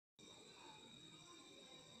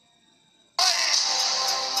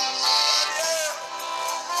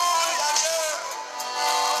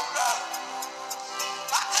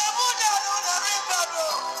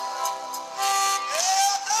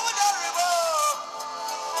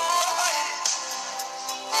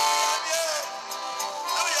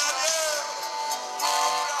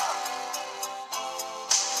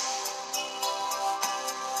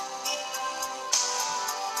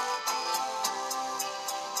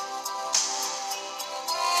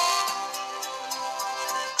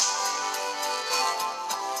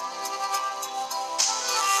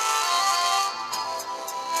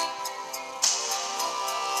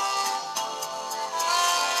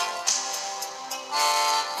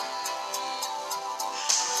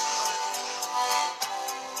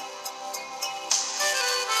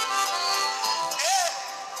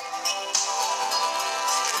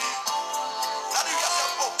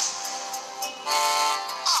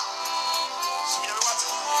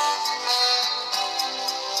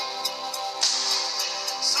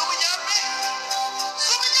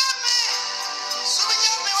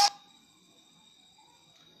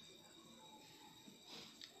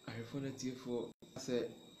ahwefo na tiefo say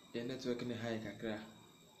your network ne high kakra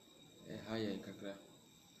high kakra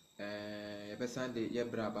ya be sande ye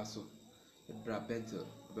bra baso ye bra bentel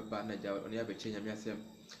be na ja on ya be chenya me asem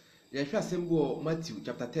ye hwe asem bo Matthew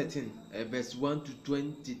chapter 13 verse 1 to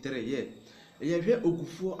 23 ye hwe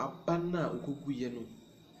okufuo abana okoguye no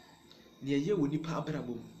ne ye woni pa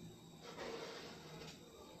abrabom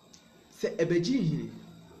se ebeji hini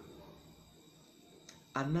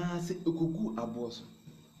ana se okogu aboso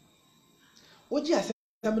oji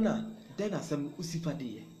asem na den asem usifa de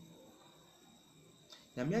ye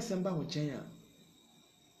na me asem ba ho chen a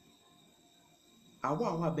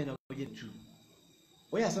awa be na oye tu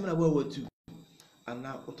oya asem na wa tu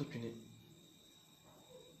ana ototwene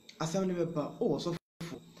asem ne beba o wo so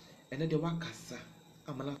fo ene de wakasa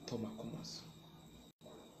amala toma komaso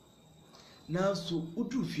na so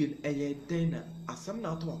udu fie eye den na asem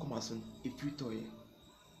na toma komaso efi toye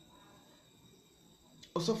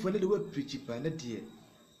osofo ne de wa preach pa na de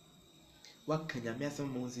wakanya me asem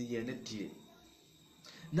mo nzi ye na de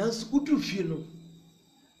na so udu fie no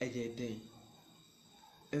eye den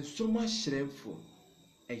ensoma hyeremfo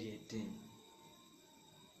eye den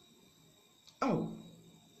aw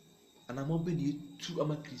ana mo be ne tu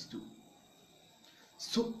ama Kristo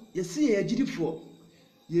so yesi ye agidifo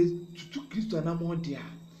ye tutu Kristo ana mo de a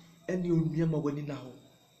ene onua ma wani na ho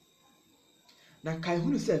na kai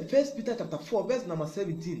hunu se 1 Peter chapter 4 verse number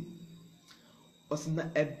 17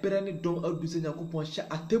 osina ebre ne don aduse Yakobon hye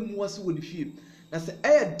atemu ase woni fie na se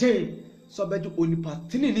eye den so bedu onipa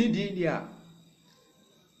tinini di a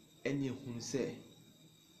ene hunu se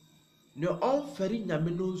ne on feri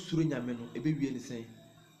nyame no suro nyame no ebewie ne sen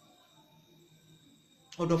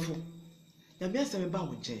odofo nyame asem ba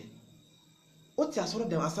wo nche oti asoro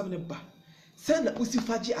dem asem ne ba sen na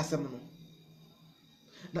usifaji asem no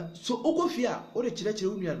na so ogofia o de kire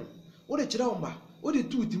unua no o de kire omba o de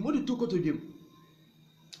tutim o de tukotodwem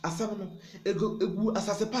asem no egu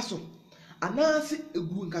asase paso anase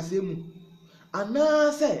egu nkase mu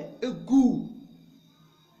anase egu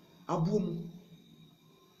abuomu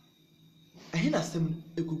ahina asem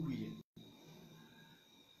eguguye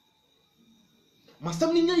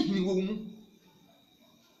masam ni nya hini wo mu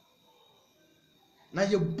na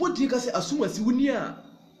ye bodi ka se asumasi wuni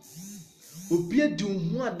a obi adi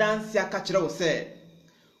ho adanse aka kire wo se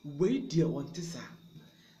we die wonte sa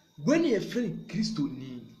when ye friend Kristo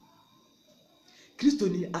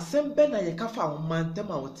ni asem be na ye kafa ho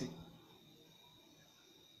mantem a wote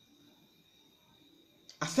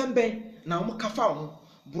asem be na wo kafa ho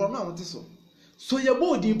bro na wote so ye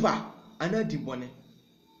bodi pa ana di bone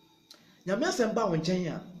nyame asem ba wo nchen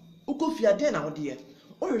a ukofia de na wo de ye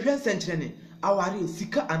o hwehwe senkyere ne aware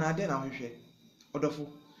sika anade na hwehwe odofo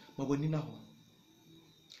maboni na ho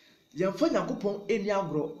yemfa Yakobon eni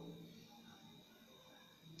agro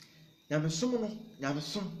nyame som no nyame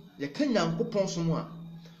som ye kan Yakobon som a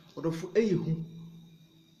odofo eyehu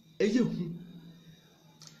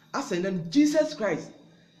asena Jesus Christ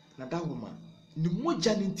na dawoma ni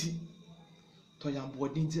moja nti to yambo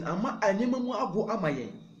nti ama anyema mu abo amaye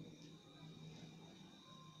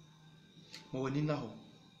mawoni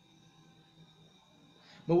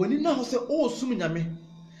na ho se o sum nyame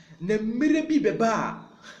na mmire bi beba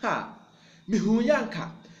ha mihu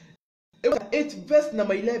yanka 8 verse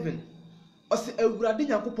number 11 ose awurade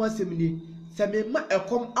Yakobon asemni se me ma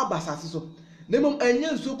ekom abasase so na mom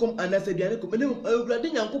anya nso kom anasaduane kom na mom awurade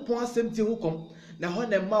Yakobon asem tie ho kom na ho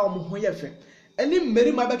na ma om ho ye fe eni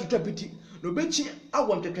mmeri ma betotwa piti no bechi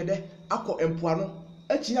awon twetwede akọ empoano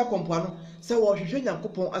achi akọ empoano se wo hwehwe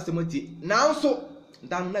Yakobon asem atie nanso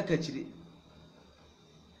dan na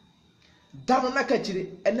kachiri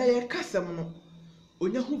ena ye kasem no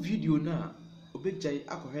onya hu video na obejai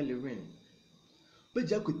akohele wen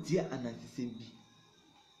beja kotia anansesem bi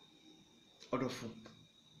odofo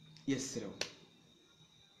yesrew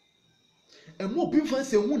emo bi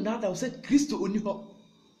fanse hu na da se Kristo oni ho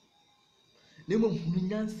na mo hunu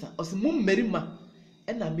nyansa ose mo mmerima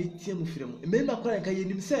ena metie mu firem mmerima kwara nka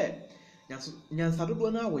yenim se nyansa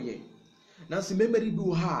dodo na awoye nanso mmeri bi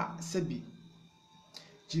wo ha sabi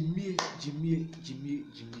jimie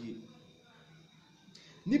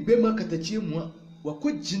ni bema katachie mu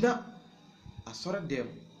wakogina asore dem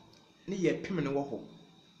ni ye pem ne wo ho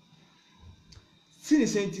sini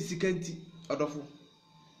senti sikanti odofo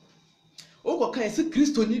ogo kan se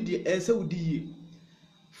Kristo ni di ense wudi ye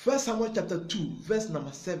 1 Samuel chapter 2 verse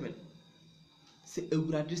number 7 se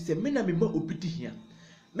awurade se mena mema obi di hia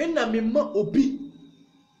mena mema obi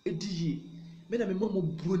edi ye mena mema mo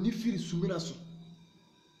broni firi sumina so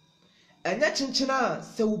enya chenchena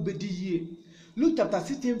se wo bedi ye Luke chapter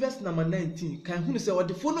 16 verse number 19 kan hunu se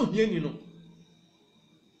odefo no hiani no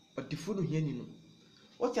ɔdefo no hiani no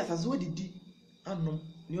wɔte asase wɔdidi anom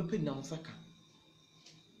ne ɔpɛ nam saka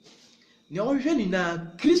ne ɔhwehwɛ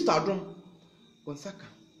nyinaa Kristo adom wɔn saka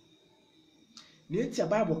ne etia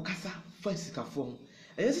Bible kasa fa sikafoɔ ho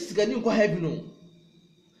ɛyɛ sɛ sika ni nkɔ heaven no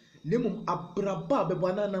ne mum abraba bɛbɔ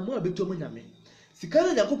anana mu abeto mu nyame sika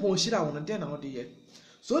na Nyankopɔn hyira wɔn den na wɔde yɛ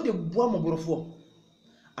so de boa mɔborɔfoɔ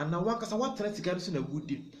ana wakasa watena sika no so na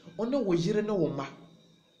wudi ɔne wo yere ne wo ma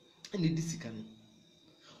ɛne di sika no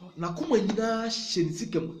na koma nyinaa hyɛ ne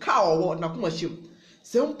sika mu ka ɔwɔ na koma hyɛ mu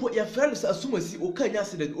sɛ mpo yɛfrɛ no sɛ asomasi ɔka nya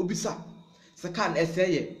sɛ de obisa sɛ ka na ɛsɛ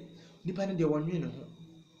yɛ nipa ne deɛ wɔnwe ne ho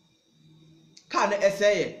ka na ɛsɛ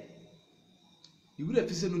yɛ iwura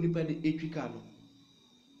fi sɛ no nipa ne etwi ka no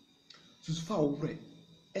susufa ɔwrɛ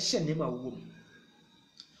ɛhyɛ nneɛma wɔ mu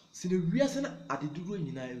sɛ na wiase na adeduro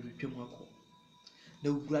nyinaa ɛretwam akɔ na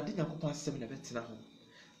Awurade Nyankopɔn asɛm na bɛtena ho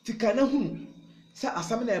tika na hunu sɛ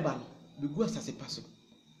asɛm na ɛba no begu asase pa so.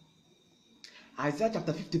 Isaiah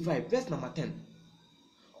chapter 55 verse number 10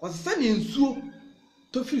 ɔsɛ ne nsuo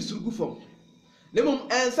to firi soro gu fam na mmom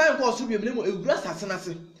ɛnsan kɔ ɔsoro biam na mmom ewura asase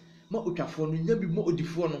n'ase ma otwafoɔ no nya bi ma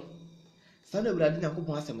odifoɔ no saa na Awurade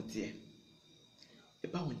Nyankopɔn asɛm teɛ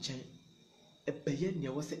ɛba wo nkyɛn ɛbɛyɛ nea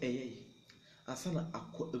ɛwɔ sɛ ɛyɛ yi ansa na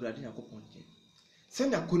akɔ Awurade Nyankopɔn nkyɛn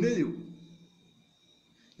sɛnea Cornelio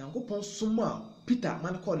Nyankopɔn soma Peter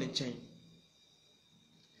man kɔɔ ne nkyɛn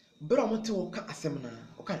bere a wɔte wɔ ka asɛm na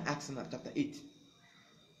ɔka Acts na chapter 8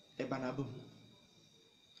 ɛba na abahu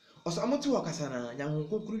ɔsɛ ɔmote wɔ kasa na Nyankopɔn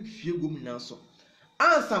kokoro hwie gom nyinaa so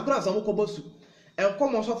ansa kora asɛm kɔbɔ su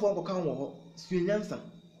ɛnkɔm ɔsɔfoɔ nkɔka wɔ hɔ suenyansa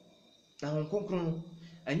na Nyankopɔn kokoro no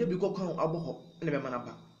ɛnyɛ bi kɔka abɔ hɔ ɛna bɛma na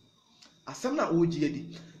ba asɛm na ɔgye yɛdi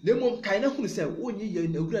na mmom kae na hunu sɛ wonye yɛ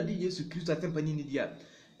na Awurade Yesu Kristo atempa ni dia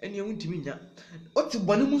ɛne ɛho ntimi nya ɔte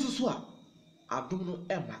bɔne mu soso a adom no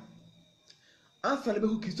ɛma ansa na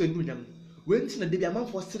bɛhu Kristo ni onyam wenti na debi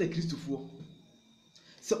amanfoɔ sere Kristofoɔ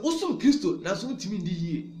sɛ osom Kristo na so ntimi ndi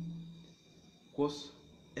yie kos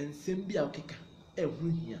ensɛm bi a ɔkeka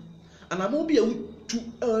ɛho hia anamo bi a wotu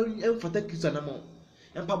ɛmfata Kristo anamo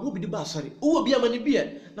ɛmpabo bi de ba asɔre wo bi amane bi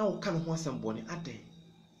na wo ka no ho asɛm bɔne adɛn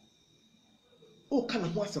o ka no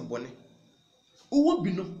ho asɛm bɔne wo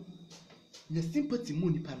bi no nya sympathy mu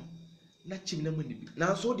nipa no na chim na mani bi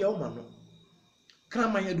na so de wo ma no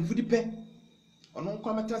kraman ya dufu di pɛ ɔno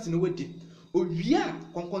nkwa metrase na wadi owia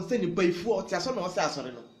konkonse nipa ifu ɔte aso na ɔsɛ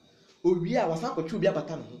asɔre no owia wasa akɔtwe obi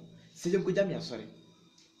abata no ho sɛ yɛnkɔgya me asɔre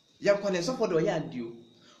yɛnkɔ ne sɔfo de ɔyɛ adio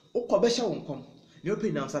wokɔ bɛhyɛ wo nkɔm ne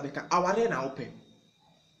ope na nsa bɛka aware na wopɛ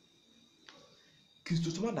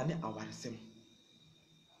Kristo tuma dane aware sem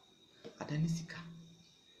adane sika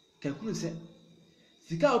ka hunu sɛ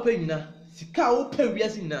sika wopɛ nyina sika wopɛ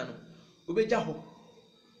wiase nyina no obɛgya hɔ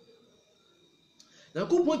na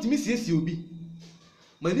kopɔn timi siesie obi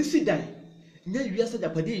mani si dan nya wiase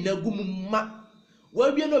japade nyina gumu ma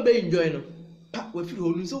wa wie no be enjoy no pa wa firi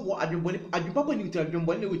hɔ no so wɔ adwepapa ni utra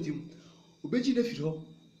adwembɔne na wetim obɛgyi na firi hɔ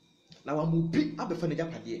na wa mu bi abɛfa na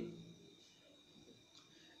japade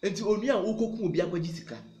enti onua a wokoku obi akɔgye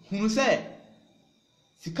sika hunu sɛ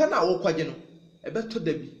sika na wokɔgye no ɛbɛtɔ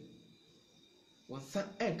da bi wonsa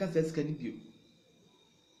enka sɛ sika ni bio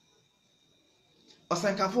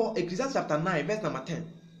ɔsankafo Ecclesiastes chapter 9 verse number 10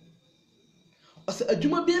 ɔsɛ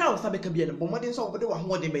adwuma biara wo sabeka bia no bɔmmɔden sɛ wobɛde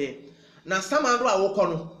wahode bɛyɛ na samandro a wokɔ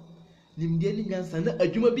no nimdeɛ ni nyansa na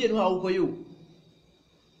adwuma bia no a wokɔyɛ o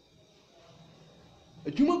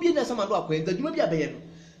adwuma bia na samandro akɔyɛ adwuma bia bɛyɛ no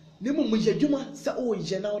ne mu yɛ adwuma sɛ o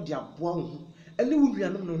yɛ na wode aboa wo ho ɛne wo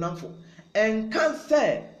nuanom no namfo ɛnka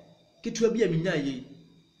sɛ ketewa bia menya yɛ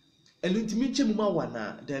ɛno ntimi nkyɛ mu ma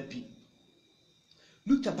wana da bi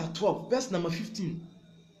Luke chapter 12 verse number 15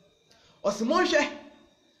 ɔsɛ monhwɛ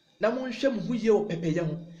na monhwɛ mo ho yie wɔ pɛpɛyɛ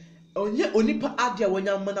ho ɔnyɛ onipa ade a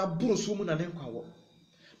wanya mana boro so mu na ne nkwa wɔ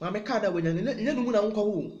ma me ka da wanya ne no mu na nkwa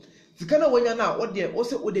wɔ sika na wanya na ɔde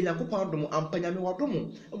ɔsɛ ɔde Nyankopɔn adom ampanya me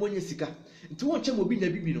wadom ɛmɔnya sika nti wonkyɛ mo bi nya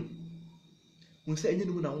bibi no mo sɛ ɛnyɛ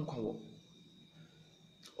no mu na nkwa wɔ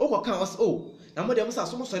okɔka ɔsɛ o na mo de mo sa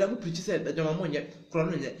so mo sɔre mo preach sɛ adwama mo nyɛ koro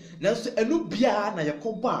no nyɛ nanso ɛno bia na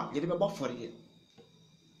yɛkɔbɔ a yɛde bɛbɔ afɔre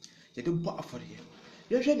yɛde bɔ afɔre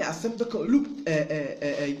yɛhwɛ ne asɛm bɛka Luke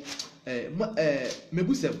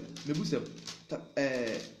mebusem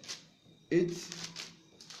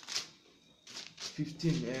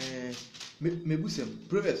 8:15 mebusem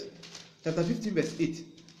Proverbs chapter 15 verse 8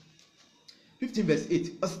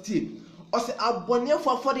 ɔsɛ ɔsɛ abɔneɛfo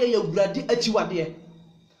afɔre yɛ Awurade akyiwadeɛ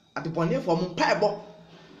adebɔneɛfo mo mpaebɔ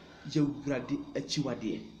yɛ Awurade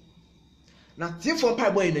akyiwadeɛ na tiefo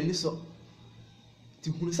mpaebɔ yɛ nani so ti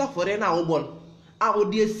hunu sa afɔre na awobɔ no a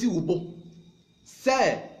wode asi wo bo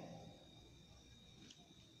sɛ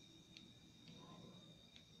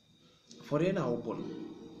afɔre na wobɔ no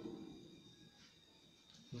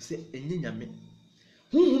mo sɛ enye nyame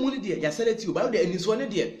honhom ne deɛ yasɛre ti o ba de aniso ne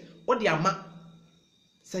deɛ o de ama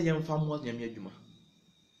sɛ yɛmfa mo nyame adwuma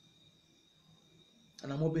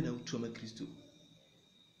ana mo bɛ na utu ama Kristo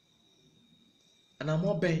ana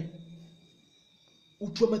mo bɛ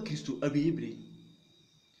utu ama Kristo abeyebre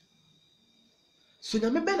so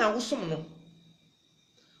nyame bɛ na wosom no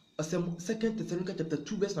asɛm 2 Thessalonians chapter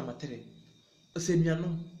 2 verse number 3 asɛm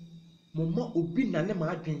nuanom mo ma obi na ne ma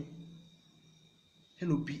adwen hwɛ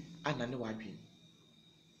na obi ana ne wadwen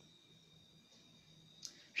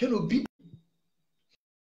hwɛ na obi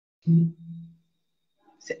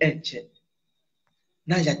sɛ ɛnkyɛ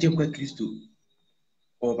na yɛagye nkwa Kristo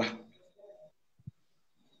ɔba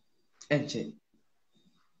ɛnkyɛ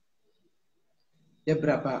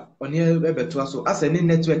yɛbra ba ɔne ɛbɛtoa so asɛ ne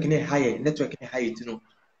network ne high ti no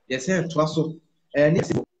yɛsɛ toa so ne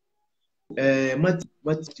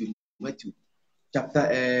Matthew chapter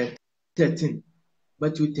 13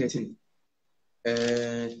 Matthew 13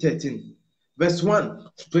 verse 1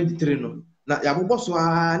 to 23 no na yɛabobɔ so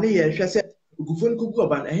a ne yɛhwɛ sɛ ogufo no kogu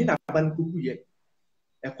ɔba no ɛhe na aba no kogu yɛ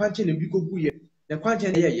ɛkwankyɛ na bi kogu yɛ na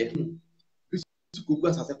ɛkwankyɛ na yɛyɛ Kristo kogu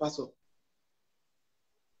asase pa so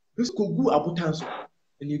Kristo kogu abotan so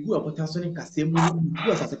na egu abotan so ne nkasɛm mu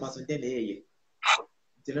kogu asase pa so dɛn na yɛyɛ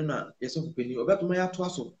nti no na yɛsɔfo panyin ɔbɛtoma yɛatoa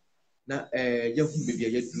so na yɛhu baabi a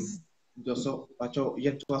yɛduru nti ɔsɔ pakyɛw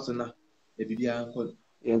yɛntoa so na biribiara nkɔ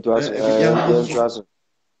yɛntoa so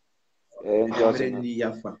ni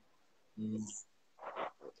yafa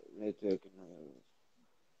network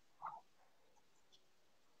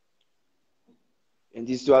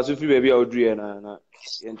nti stoa so firi baabi a oduru yɛ na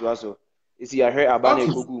yɛntoa so esi yɛahwɛ aba na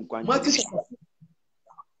ekogu nkwankyɛ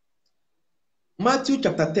Matthew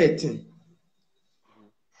chapter 13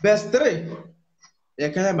 verse 3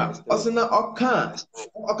 yɛka ma ɔsena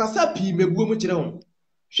ɔkasa pii mebuo mu kyerɛ wɔn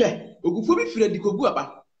hwɛ ogufo bi firi adi kogu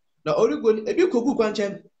aba na ɔrego ebi kogu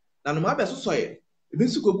kwankyɛn na no ma bɛ sosɔyɛ ebi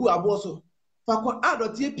nso kogu aboɔ so fakɔ a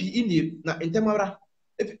dɔteɛ pii nie na ntɛm abra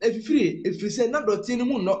efifiri sɛ na dɔteɛ no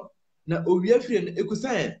mu nnɔ na owia firi no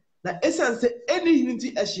ekusan na esan sɛ eni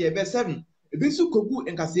nti ɛhyɛ verse 7 ebi nso kogu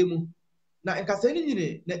nkasɛɛ mu na nkasɛɛ no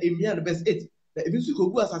nyine na emia no verse 8 na ebi nso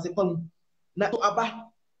kogu asase pa mu na aba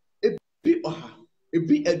ebi ɔha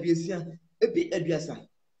ebi aduasia ebi aduasa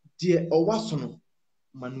deɛ ɔwa so no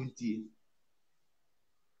ma no ntie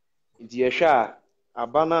nti yɛhwɛ a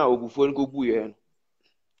aba na ogufuo no kogu yɛ no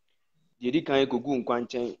deɛ di kan kogu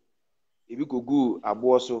nkwankyɛn ebi kogu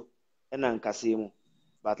aboɔ so ɛna nkasɛɛ mu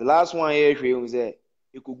but last one yɛhwɛ yi sɛ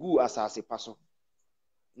ekogu asase pa so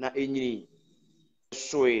na enyini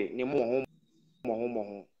soe ne mo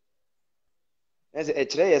ho ɛsɛ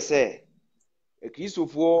ɛkyerɛ yɛ sɛ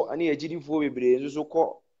akristofoɔ ane agyidifoɔ bebree nso so kɔ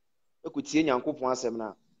ekutie Nyankopɔn asɛm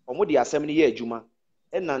na ɔmo de asɛm no yɛ adwuma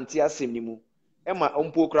ɛnante asɛm no mu ɛma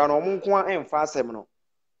ɔmpo kora na ɔmo nko a ɛmfa asɛm no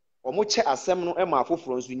ɔmo kyɛ asɛm no ɛma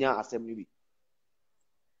afoforɔ nso nya asɛm no bi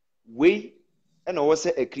wei ɛna ɔwɔ sɛ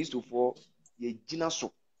akristofoɔ yɛgyina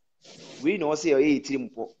so wei na ɔwɔ sɛ yɛyɛ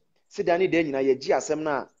yɛtirimpɔ sida ne da nyinaa yɛgye asɛm no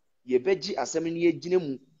a yɛbɛgye asɛm no yɛgyina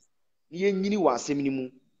mu ne yɛnyini wɔ asɛm no mu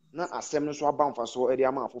na asɛm no so aba mfasoɔ ɛde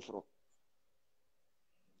ama afoforɔ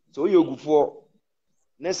so oyɛ ogufoɔ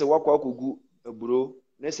na sɛ wakɔ akɔgu aburo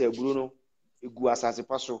na sɛ aburo no egu asase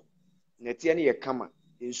pa so na ɛteɛ no yɛ kama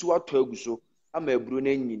nsuo atɔ agu so ama aburo no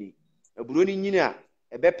anyini aburo no nyini a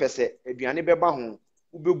ɛbɛpɛ sɛ aduane bɛba ho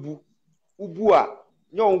wobɛbu ubu a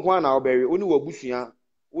nyɛ wo nko a na wobɛwe wo ne w'abusua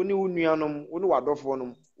wo ne wo nuanom wo ne w'adɔfoɔ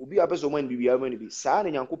nom obi a pɛ sɛ ɔma no biribiara ma no bi saa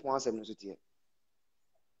ne Nyankopɔn asɛm no so teɛ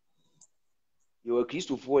yɛwɔ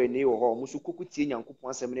kristofoɔ ɛne wɔ hɔ ɔmo so koko tie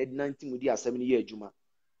Nyankopɔn asɛm no de nante mu di asɛm no yɛ adwuma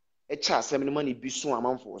ɛkyɛ asɛm no ma ne bi so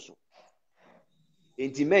amanfoɔ so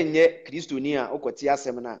enti mɛnyɛ kristoni a wokɔte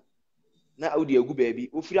asɛm no a na wode agu baabi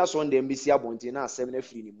ofiri asɔndɛm bɛsi abɔnten na asɛm no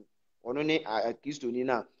afiri ne mu ɔno ne kristoni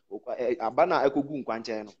no a aba no a ɛkɔgu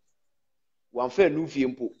nkwankyɛn no wamfa nu fie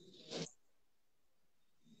mpo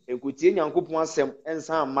enkotie Nyankopɔn asɛm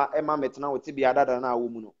ɛnsa amma ɛma metena wo tebea dada na awɔ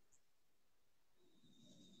mu no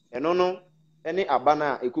ɛno no ɛne aba no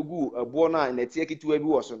a ɛkɔgu aboɔ no a nɛteɛ ketewa bi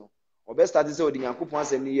wɔ so no ɔbɛstarte sɛ ɔde Nyankopɔn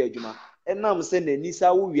asɛm no yɛ adwuma ɛnam sɛ n'ani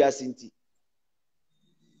saa wɔ wiase nti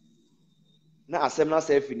na asɛm no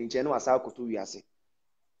asa afiri ne nkyɛn na wasa akɔtɔ wiase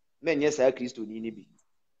mɛnyɛ saa kristoni no bi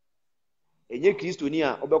ɛnyɛ kristoni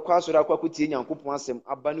a ɔbɛkɔ asɔre akɔ akɔtie Nyankopɔn asɛm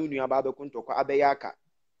aba no nua aba abɛkɔ ntɔkwa abɛyɛ aka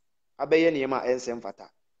abɛyɛ nneɛma a ɛnsɛ mfata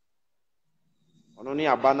ɔno ne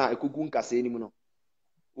aba no a ɛkɔgu nkasɛɛ no mu no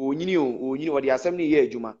ɔnyini ɔde asɛm no yɛ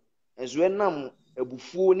adwuma ɛnso ɛnam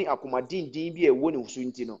abufuo ne akomadenden bi a ɛwɔ ne so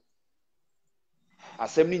nti no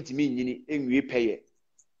asɛm no ntumi nyini ɛnwie pɛyɛ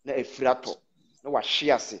na afiri atɔ na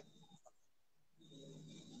wahye ase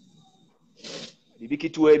bibi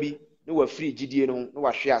ketewa bi na wafiri gyidie no ho na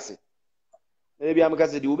wahwe ase na bi ameka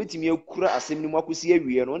sɛ deɛ wobɛtumi akura asɛm no mu akɔsi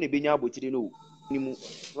awie no ɔna ɛbɛnya abotire no ni mu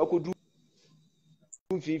na wakɔdu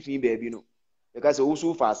mfimfini baabi no yɛka sɛ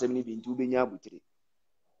woso fa asɛm no bi nti wobɛnya abotire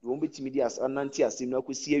deɛ wɔn bɛtumi de anante asɛm no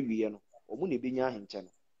akɔsi awie no ɔmo na ɛbɛnya ahenkyɛ no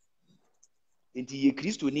nti yɛ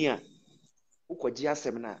kristoni a wokɔgye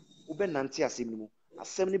asɛm no a wobɛnante asɛm no mu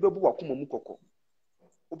asɛm no bɛbu wakoma mu kɔkɔ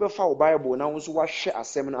wobɛfa wo bible na wo nso wahwɛ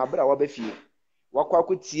asɛm no abere a wabɛfie wakɔ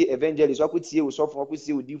akɔtie evangelist wakɔtie osɔfo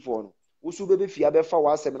wakɔtie odifoɔ no wo so wobɛbɛfie abɛfa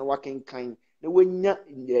w'asɛm no wakenkan na wanya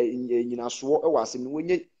nyinasoɔ wɔ asɛm no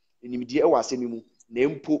wanya nimdeɛ wɔ asɛm no mu na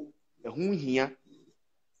mpo ɛho hia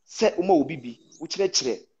sɛ woma obi bi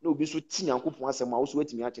wokyerɛkyerɛ na obi nso ti Nyankopɔn asɛm a wo so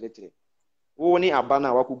watumi akyerɛkyerɛ wo ne aba no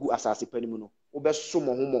a wakɔgu asase pa no mu no wobɛso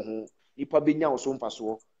mmɔho nipa bɛnya wo so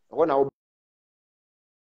mfasoɔ ɛhɔ na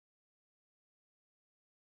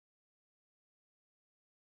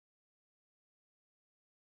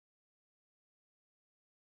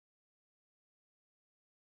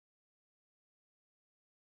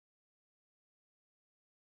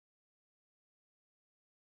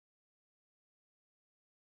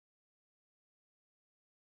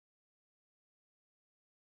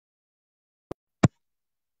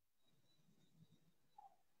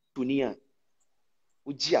wobɛtoni a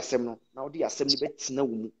wogye asɛm no na wode asɛm no bɛtena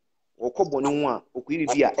wo mu wɔkɔ bɔne ho a ɔkɔyɛ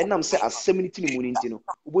biribi a ɛnam sɛ asɛm no ti ne mu no nti no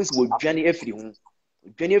wobɛhu sɛ wɔdwane afiri ho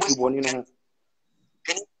wɔdwane afiri bɔne no ho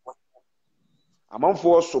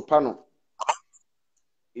amanfoɔ sopa no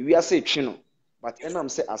ewiase twe no but ɛnam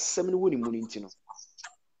sɛ asɛm no wɔ ne mu no nti no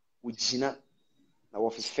wogyina na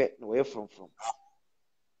wɔfefɛ na wɔyɛ frɔmfrɔm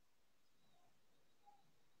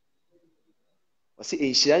wɔsɛ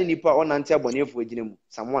ɛnhyira ne nipa a ɔnante abɔnefoɔ gyina mu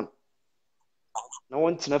Psalm 1 na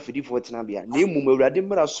wɔntena filifoɔ tenabea na mmom Awurade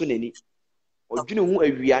mmara so n'ani ɔdwene ho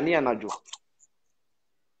awiane anadwo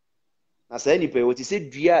na saa nipa yi wɔte sɛ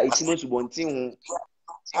dua a ɛtim asubɔnten ho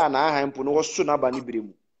a n'ahan mpo no wɔso n'aba ne bere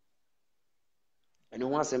mu ɛno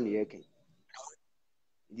ho asɛm ne yɛka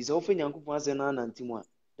nti sɛ wofa Nyankopɔn asɛm no anante mu a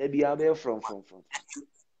da biara bɛyɛ frɔmfrɔmfrɔm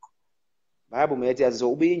Bible ma yɛte ase sɛ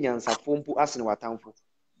wobɛyɛ nyansafoɔ mpo asene w'atamfo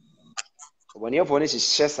ɔbɔneɛfoɔ no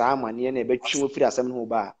hyehyɛ saa amanneɛ na ɛbɛtwe wo firi asɛm no ho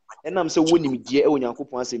ba a ɛnam sɛ wɔ nimdeɛ wɔ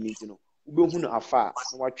Nyankopɔn asɛm no nti no wobɛhu no afa a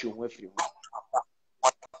na watwe ho afiri ho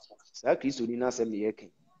saa kristoni no asɛm ne yɛka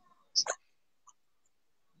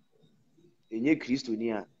ɛnyɛ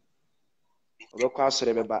kristoni a ɔbɛkɔ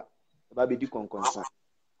asɔre bɛba bɛdi kɔnkɔnsa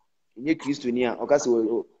ɛnyɛ kristoni a ɔka sɛ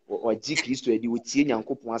ɔgye kristo adi wɔtie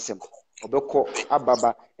Nyankopɔn asɛm ɔbɛkɔ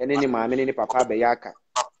ababa ɛne ne maame ne ne papa abɛyɛ aka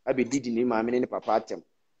abɛdidi ne maame ne ne papa atɛm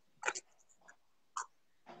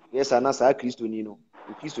yɛsa na saa kristoni no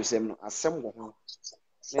kristo sɛm no asɛm wɔ ho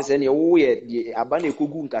na sɛ neɛ woyɛ deɛ aba na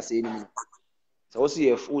ɛkɔgu nkasɛɛ no mu sɛ wo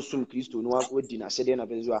sɛ wosom kristo no wadi n'ahyɛdeɛ na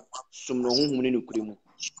bɛsɛ so a som no honhom ne nokorɛ mu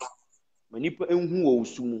ma nipa nhu wɔ wo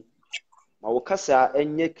su mu ma wo kasa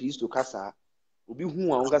ɛnyɛ kristo kasa obi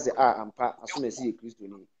hu a wo kasa a ampa asom ɛsɛ yɛ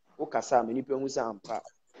kristoni wo kasa ma nipa hu sɛ ampa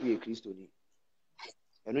woyɛ kristoni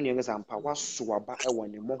ɛno ne ɛnka sɛ ampa waso waba ɛwɔ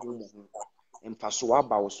ne mmɔho mfaso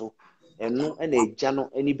waba wo so ɛno ɛna agya no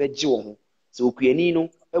ani bɛgye wɔ ho sɛ okuani no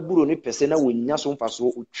aburo ne pɛsɛ na wɔnya so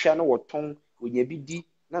mfasoɔ otwa na wɔtɔn wɔnya bi di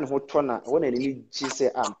na ne ho tɔ na ɛwɔ na n'ani gye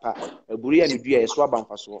sɛ ampa aburo yi a medua ɛso aba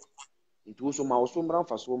mfasoɔ nti wo so ma wo so mmra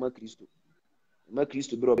mfasoɔ ma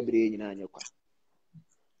kristo berɛ ɔbɛbrɛ nyinaa nyɛ kwa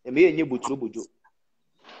ɛmɛ yɛnyɛ boturo bodwo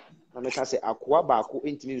na meka sɛ akoa baako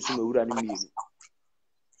ntumi nso ma wura no mmienu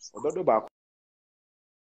ɔbɛdɔ baako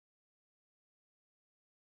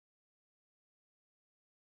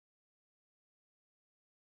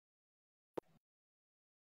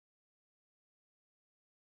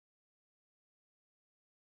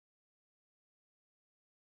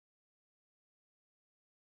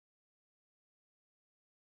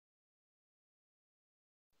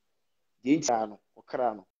deɛ ntia no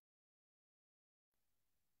ɔkra no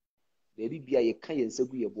baabi bia yɛka yɛn nsa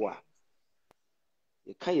gu yɛ bo a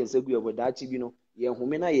yɛka yɛn nsa gu yɛ bo daakye bi no yɛn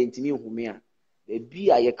home na yɛntumi nhome a baabi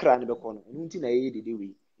a yɛkra no bɛkɔ no ɛno nti na yɛyɛ dede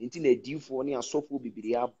wei nti na adiifoɔ ne asɔfoɔ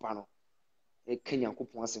bebree aba no ɛka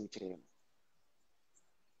Nyankopɔn asɛm kyerɛ no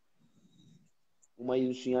woma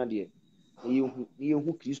yɛnsua adeɛ na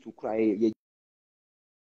yɛhu kristo kora yɛ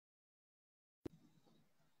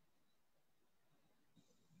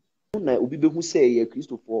na obi bɛhu sɛ yɛ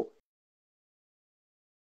kristofoɔ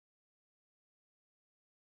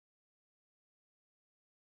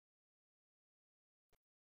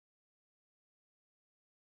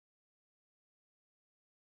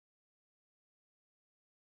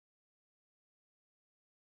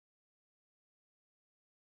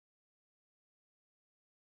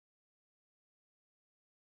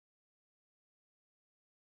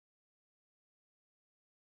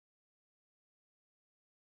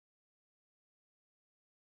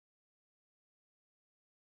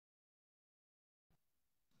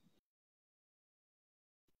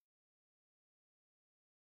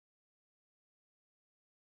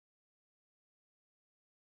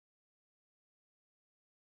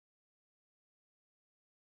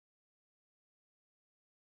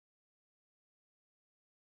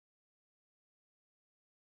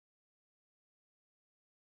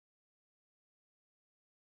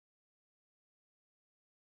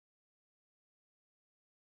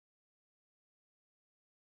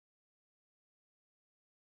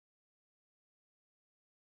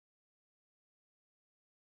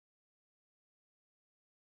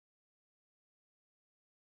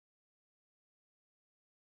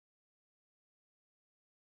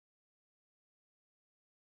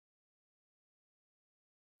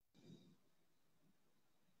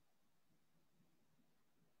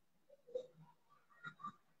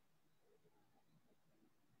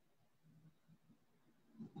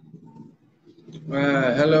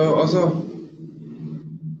Hello, also,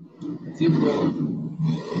 tipo,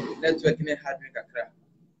 network ne hard drink kakra.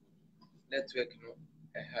 Network no,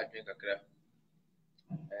 hard drink kakra.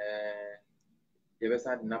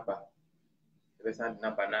 Yɛbɛsan de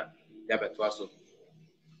napa na yɛabɛtoa so.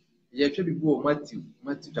 Yɛhwɛ biribi wɔ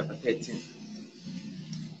Matthew chapter 13.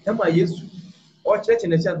 Ɛma Yesu ɔkyerɛkyerɛ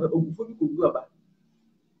n'akyi a ogufo bi kɔgu aba.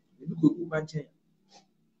 Ebi kɔgu kwankyɛn.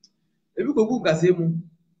 Ebi kɔgu nkasɛɛ mu.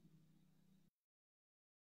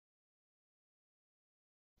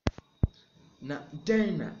 Na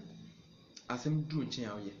dɛn na asɛm duru nkyɛn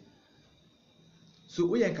a woyɛ? So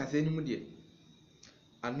woyɛ nkasɛɛ no mu deɛ,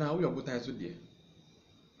 anaa woyɛ ɔbotan so deɛ,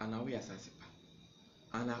 anaa woyɛ asase pa,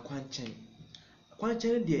 anaa kwankyɛn.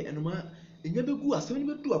 Kwankyɛn no deɛ ɛnoma ɛnya bɛgu asɛm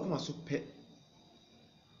no bɛdu akoma so pɛ.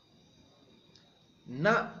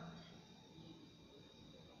 Na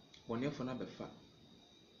bɔnɛfo no abɛfa.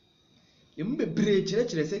 Emu bebree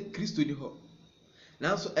kyerɛkyerɛ sɛ Kristo ni hɔ.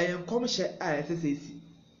 Nanso ɛyɛ nkɔmhyɛ a ɛsɛ sɛ esi.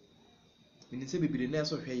 Menim sɛ bebree na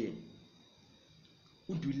ɛsɛ hwɛ yɛn.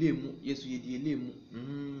 Wodu lee mu, Yesu yɛdi lee mu.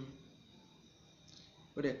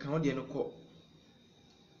 Wode ka wo deɛ no kɔ.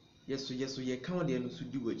 Yesu yɛka wo deɛ no so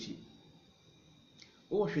di w'akyi.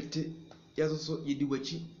 Wowɔ hwete, Yesu so yɛdi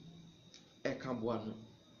w'akyi ɛka boa no.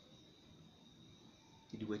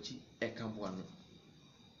 Yɛdi w'akyi ɛka boa no.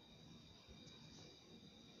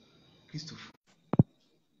 Kristofo.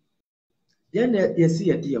 Yɛn na yɛsi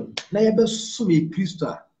yɛde yɛn na yɛbɛsom yɛ Kristo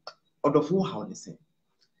a ɔdɔfo wo haw ne sɛ.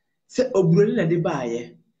 Sɛ oburoni na de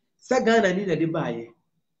baayɛ, sɛ Ghana ni na de baayɛ,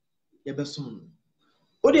 yɛbɛsom no.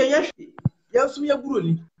 Wode yɛn hwɛ, yɛnsom yɛ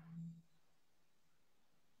buroni.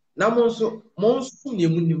 Na mo nso, mo nsom ne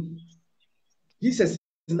mu nim. Jesus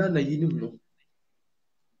na yinim no.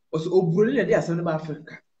 Ɔsɛ oburoni na de asɛm no ba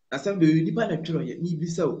Africa. Asɛm bɛ nipa na twere yɛ, ni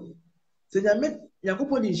bisa o. Sɛ Nyame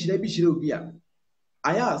Nyankopɔn de nhyira bi hyira obi a,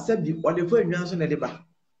 ayɛ a sɛbi ɔde fa nnwan so na de ba.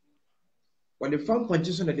 Ɔde fa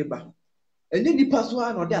mpɔnkye so na de ba. Ɛne nipa so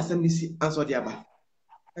a na ɔde asɛm no si anso ɔde aba.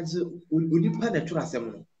 Ɛnso onipa na twere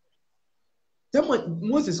asɛm no. Sɛ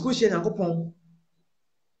Moses ko hyia Nyankopɔn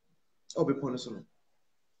ɔbɛpɔ no so no.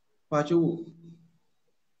 Paatwe wo.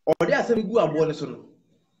 Ɔde asɛm gu aboɔ no so no.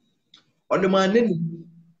 Ɔde ma nani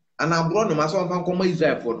anaborɔ no ma so ɔmfa nkɔma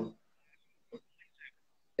Israelfoɔ no.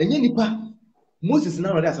 Ɛnyɛ nipa. Moses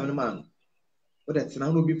na ɔde asɛm no ma no. Ɔde tena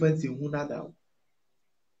hɔ na obi fa nsɛmhu na ada.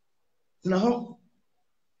 Tena hɔ.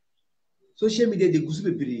 Social media de gu so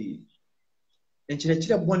bebree.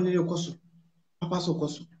 Nkyerɛkyerɛ bɔne ne kɔ so. Papa so kɔ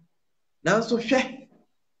so. Nanso hwɛ.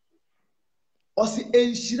 Ɔse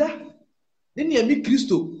enhyira. Ne nea mi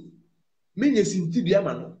Kristo. Menye sintidua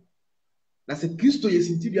ma no. Na sɛ Kristo yɛ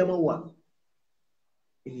sintidua ma wo a.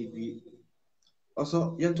 Ɛne wie.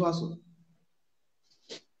 Ɔsɔ yɛnto aso.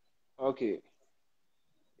 Okay.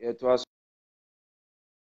 Yɛto aso.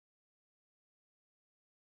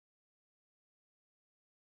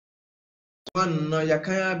 One no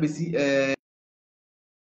yɛkan abɛsi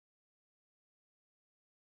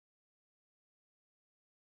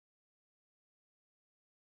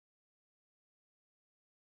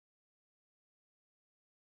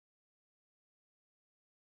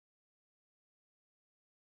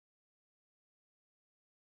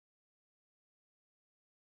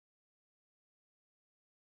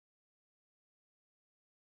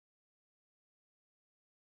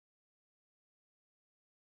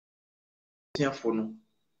tiafo no.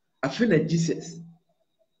 Afei na Jesus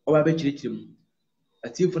ɔba bɛkyerɛkyerɛ mu.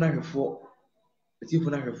 Atiefo na hwɛfoɔ.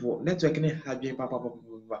 Network ne hadwen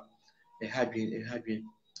papapapa. Ɛhadwen.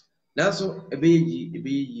 Nanso ɛbɛyɛ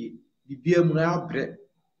yie. Bibia mu na abrɛ.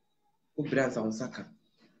 Wobrɛ ansa wo nsa ka.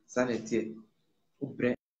 Saa na ɛteɛ.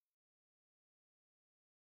 Wobrɛ.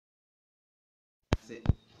 Sɛ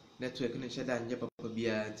network ne hyɛ da nyɛ papa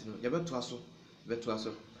biara nti no yɛbɛtoa so.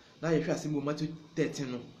 Na yɛhwɛ asɛm wɔ Matthew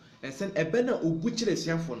 13 no. Ɛsɛn ɛbɛ na obu kyerɛ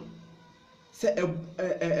asuafoɔ no. Sɛ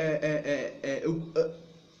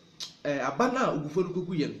aba na ogufo no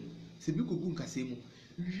kogu yɛ no. Sɛ bi kogu nkasɛɛ mu.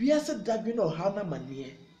 Wiase dadwe na ɔhaw na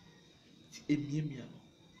amanneɛ. Emiamia no.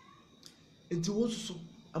 Nti wo nso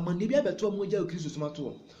amanneɛ bi abɛto mu agya Kristo som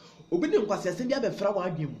ato. Obi ne nkwasiasɛm bi abɛfra wɔ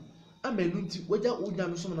adwen mu. Ama ɛnu nti wagya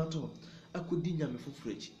onyame som na to. Akodi nyame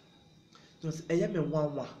foforo akyi. Nti ɛyɛ me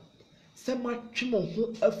nwanwa. Sɛ matwe mo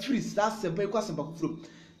ho afiri saa asɛmpa yi kɔ asɛmpa foforo.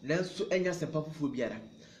 Nanso ɛnya asɛmpa foforo biara.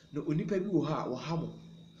 Na onipa bi wɔ ha a wɔha mo.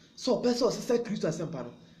 Sɛ ɔpɛ sɛ ɔsesa Kristo asɛmpa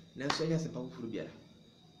no. Nanso ɛnya asɛmpa foforo biara.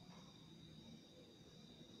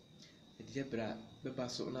 Ɛdeɛ bra bɛba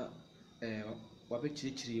so na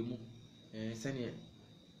wabɛkyerɛkyerɛ mu. Sɛnea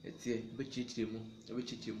ɛteɛ bɛkyerɛkyerɛ mu.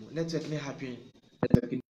 Network ne hadwen.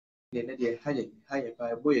 Network ne deɛ ha yɛ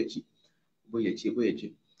pa bɔ yɛ akyi.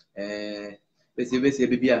 pese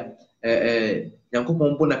baby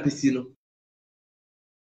Nyankopɔn bɔ na pesi no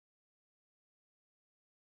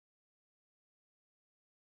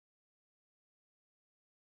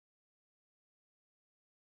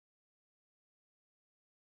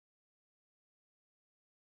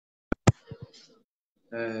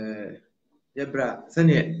yɛbra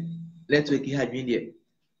sɛnea network ha adwene deɛ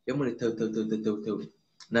yɛmo ne taw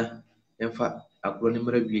na yɛmfa agorɔ ne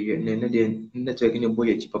mmara wie ne deɛ network ne bɔ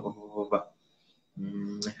yɛ akyi papapapa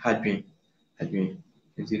ha adwene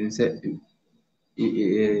nti no sɛ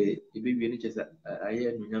ɛbɛwie no kyɛ sɛ ayɛ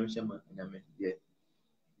anuonyam hyɛ ma nyame deɛ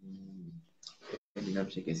anuonyam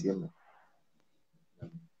hyɛ kɛseɛ ma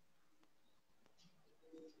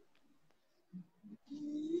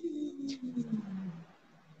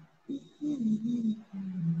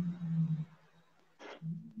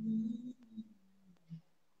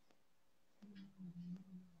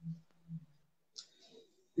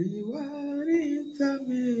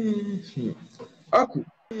Aku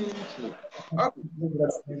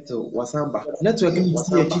wasamba network ni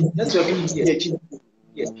si akyi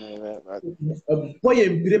boye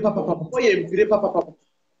mpire papa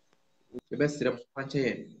yɛbɛsrɛ mo pankyɛ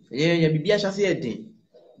yɛn biribi ahyɛ yɛ den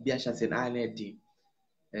bi ahyɛ sɛ na yɛ den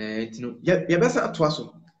nti no yɛbɛsa atoa so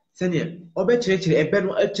sɛnea ɔbɛkyerɛkyerɛ ɛbɛ no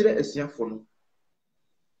akyerɛ asuafoɔ no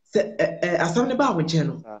sɛ asɛm no baa wo nkyɛn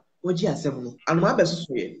no wɔgye asɛm no anoma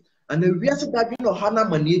abɛsoso yɛ ana wiase dadwe na ɔha no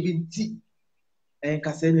amanneɛ bi nti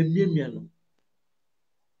nkasa na miamia no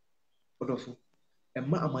ɔdɔfo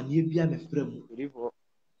ɛma amanneɛ bi a mɛfrɛ mu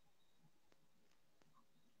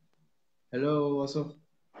hello also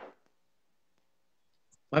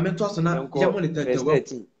maame to aso na yɛmo ne tɛtɛwɔ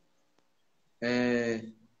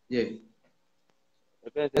yeah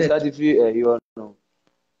start free you know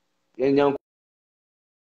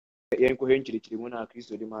yɛnkɔhwɛ nkyerɛkyerɛ mu na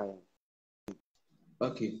Kristo de ma yɛn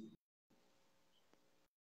okay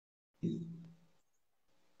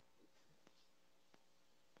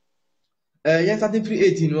yɛn starting free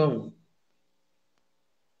 18 no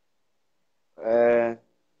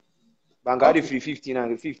Bangari free 15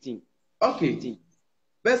 and 15 okay 15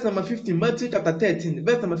 verse number 15 Matthew chapter 13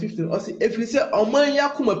 verse number 15 ɔsi efiri sɛ ɔman yɛ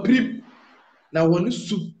akoma pirim na wɔn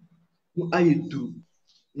su no ayɛ duru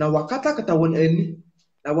na wakatakata wɔn ani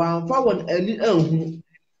na wɔamfa wɔn ani anhu